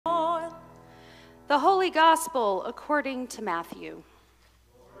The Holy Gospel according to Matthew.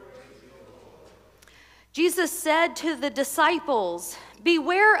 Jesus said to the disciples,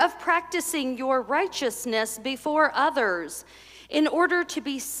 "Beware of practicing your righteousness before others in order to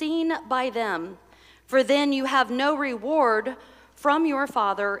be seen by them, for then you have no reward from your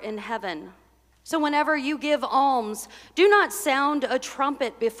Father in heaven. So whenever you give alms, do not sound a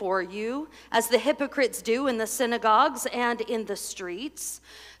trumpet before you, as the hypocrites do in the synagogues and in the streets,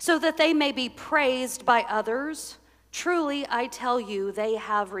 so that they may be praised by others. Truly, I tell you, they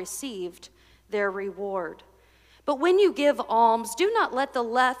have received their reward. But when you give alms, do not let the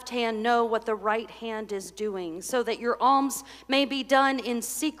left hand know what the right hand is doing, so that your alms may be done in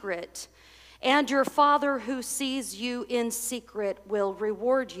secret, and your Father who sees you in secret will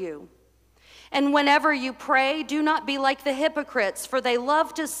reward you. And whenever you pray, do not be like the hypocrites, for they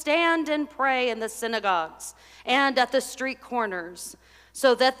love to stand and pray in the synagogues and at the street corners,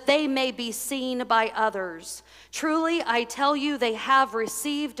 so that they may be seen by others. Truly, I tell you, they have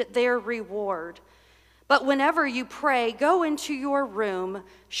received their reward. But whenever you pray, go into your room,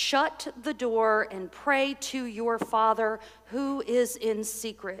 shut the door, and pray to your Father who is in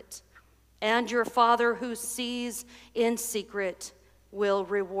secret. And your Father who sees in secret will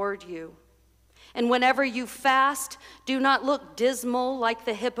reward you. And whenever you fast, do not look dismal like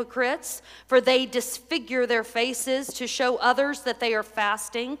the hypocrites, for they disfigure their faces to show others that they are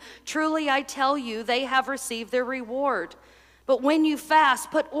fasting. Truly, I tell you, they have received their reward. But when you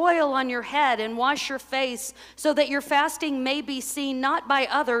fast, put oil on your head and wash your face, so that your fasting may be seen not by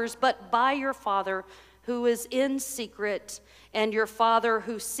others, but by your Father who is in secret, and your Father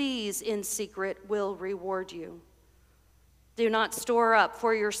who sees in secret will reward you. Do not store up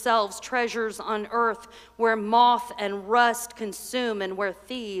for yourselves treasures on earth, where moth and rust consume and where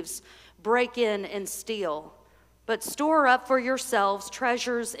thieves break in and steal. But store up for yourselves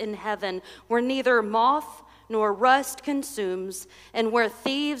treasures in heaven, where neither moth nor rust consumes, and where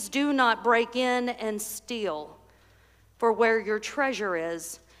thieves do not break in and steal. For where your treasure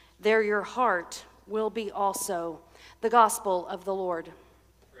is, there your heart will be also." The Gospel of the Lord.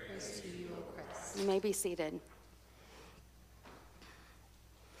 Praise to you, O Christ. You may be seated.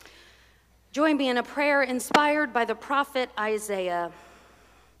 Join me in a prayer inspired by the prophet Isaiah.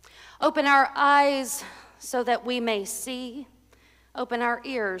 Open our eyes so that we may see. Open our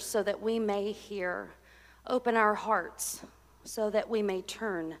ears so that we may hear. Open our hearts so that we may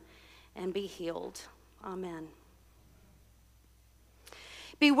turn and be healed. Amen.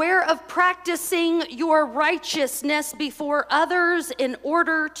 Beware of practicing your righteousness before others in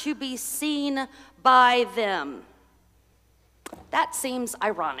order to be seen by them. That seems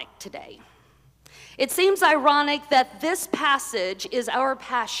ironic today. It seems ironic that this passage is our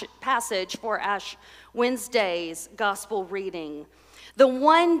passage for Ash Wednesday's gospel reading. The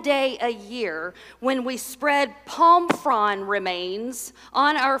one day a year when we spread palm frond remains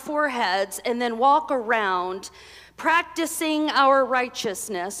on our foreheads and then walk around practicing our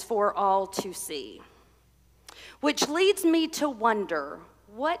righteousness for all to see. Which leads me to wonder,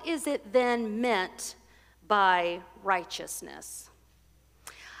 what is it then meant by righteousness?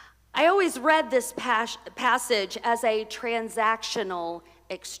 I always read this passage as a transactional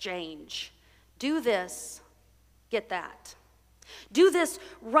exchange. Do this, get that. Do this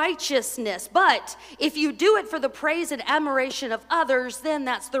righteousness, but if you do it for the praise and admiration of others, then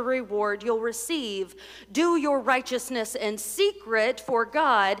that's the reward you'll receive. Do your righteousness in secret for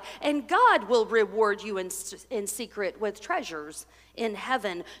God, and God will reward you in secret with treasures in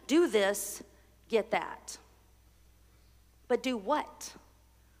heaven. Do this, get that. But do what?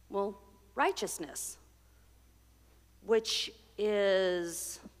 Well, righteousness, which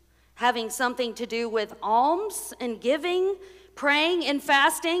is having something to do with alms and giving, praying and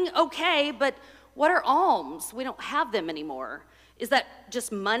fasting. Okay, but what are alms? We don't have them anymore. Is that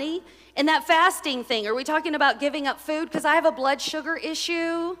just money? And that fasting thing, are we talking about giving up food? Because I have a blood sugar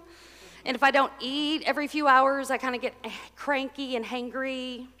issue, and if I don't eat every few hours, I kind of get cranky and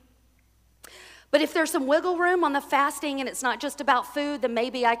hangry. But if there's some wiggle room on the fasting and it's not just about food, then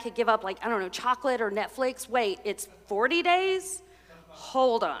maybe I could give up, like, I don't know, chocolate or Netflix. Wait, it's 40 days?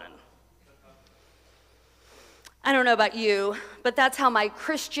 Hold on. I don't know about you, but that's how my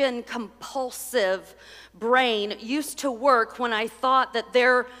Christian compulsive brain used to work when I thought that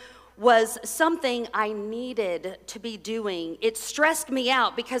there was something I needed to be doing. It stressed me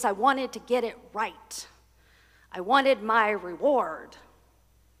out because I wanted to get it right. I wanted my reward,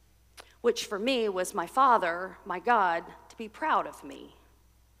 which for me was my Father, my God, to be proud of me.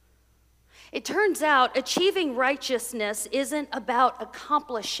 It turns out achieving righteousness isn't about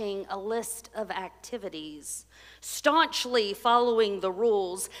accomplishing a list of activities, staunchly following the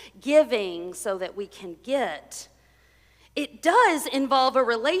rules, giving so that we can get. It does involve a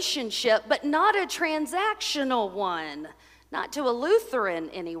relationship, but not a transactional one, not to a Lutheran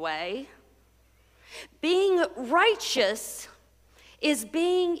anyway. Being righteous is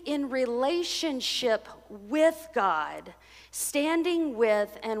being in relationship with God, standing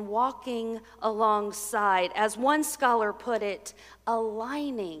with and walking alongside, as one scholar put it,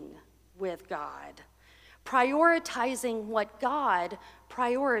 aligning with God, prioritizing what God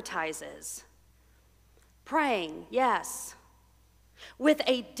prioritizes. Praying, yes, with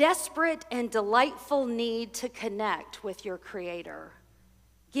a desperate and delightful need to connect with your Creator.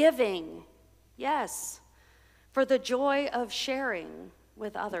 Giving, yes, for the joy of sharing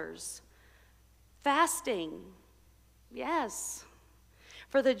with others. Fasting, yes,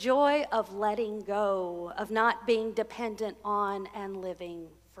 for the joy of letting go, of not being dependent on and living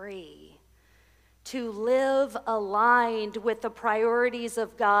free. To live aligned with the priorities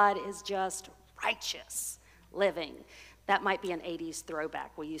of God is just righteous living. That might be an 80s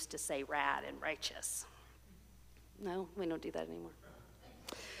throwback. We used to say rad and righteous. No, we don't do that anymore.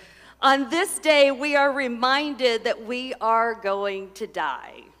 On this day, we are reminded that we are going to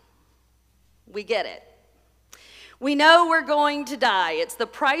die. We get it. We know we're going to die. It's the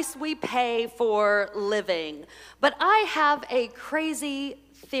price we pay for living. But I have a crazy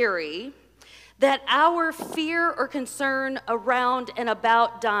theory that our fear or concern around and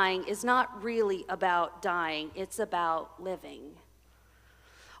about dying is not really about dying, it's about living.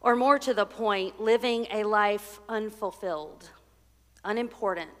 Or more to the point, living a life unfulfilled,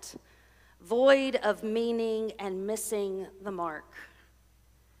 unimportant, void of meaning and missing the mark.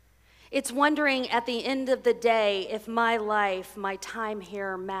 It's wondering at the end of the day if my life, my time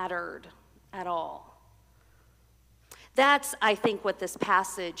here mattered at all. That's, I think, what this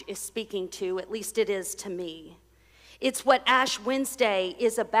passage is speaking to, at least it is to me. It's what Ash Wednesday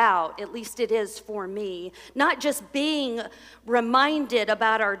is about, at least it is for me. Not just being reminded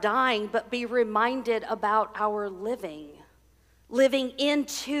about our dying, but be reminded about our living. Living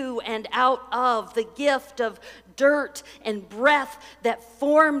into and out of the gift of dirt and breath that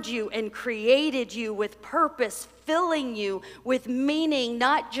formed you and created you with purpose, filling you with meaning,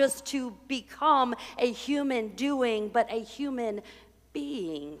 not just to become a human doing, but a human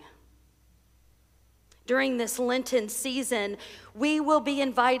being. During this Lenten season, we will be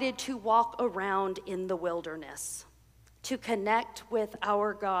invited to walk around in the wilderness, to connect with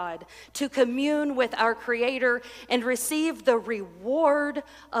our God, to commune with our Creator, and receive the reward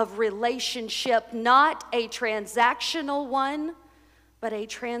of relationship, not a transactional one, but a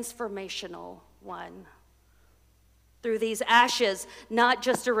transformational one. Through these ashes, not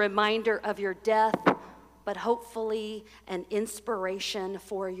just a reminder of your death, but hopefully an inspiration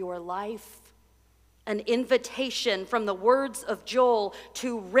for your life. An invitation from the words of Joel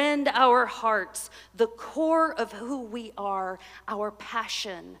to rend our hearts, the core of who we are, our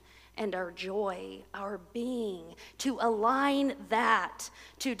passion and our joy, our being, to align that,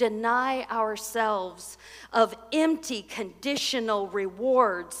 to deny ourselves of empty, conditional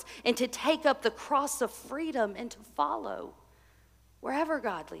rewards, and to take up the cross of freedom and to follow wherever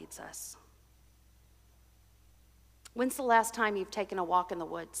God leads us. When's the last time you've taken a walk in the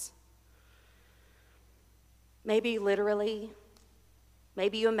woods? Maybe literally,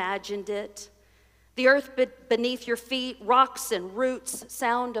 maybe you imagined it. The earth beneath your feet, rocks and roots,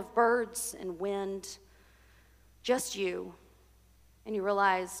 sound of birds and wind. Just you. And you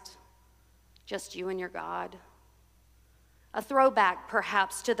realized just you and your God. A throwback,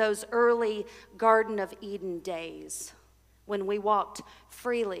 perhaps, to those early Garden of Eden days when we walked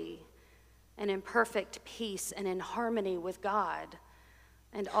freely and in perfect peace and in harmony with God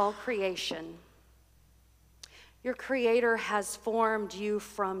and all creation. Your Creator has formed you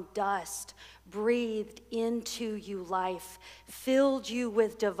from dust, breathed into you life, filled you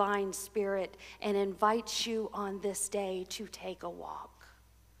with divine spirit, and invites you on this day to take a walk.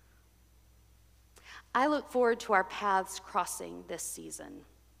 I look forward to our paths crossing this season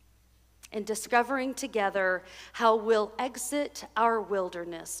and discovering together how we'll exit our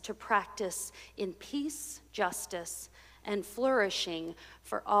wilderness to practice in peace, justice, and flourishing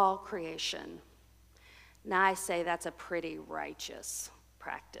for all creation. Now I say that's a pretty righteous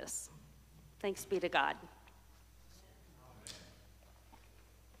practice. Thanks be to God.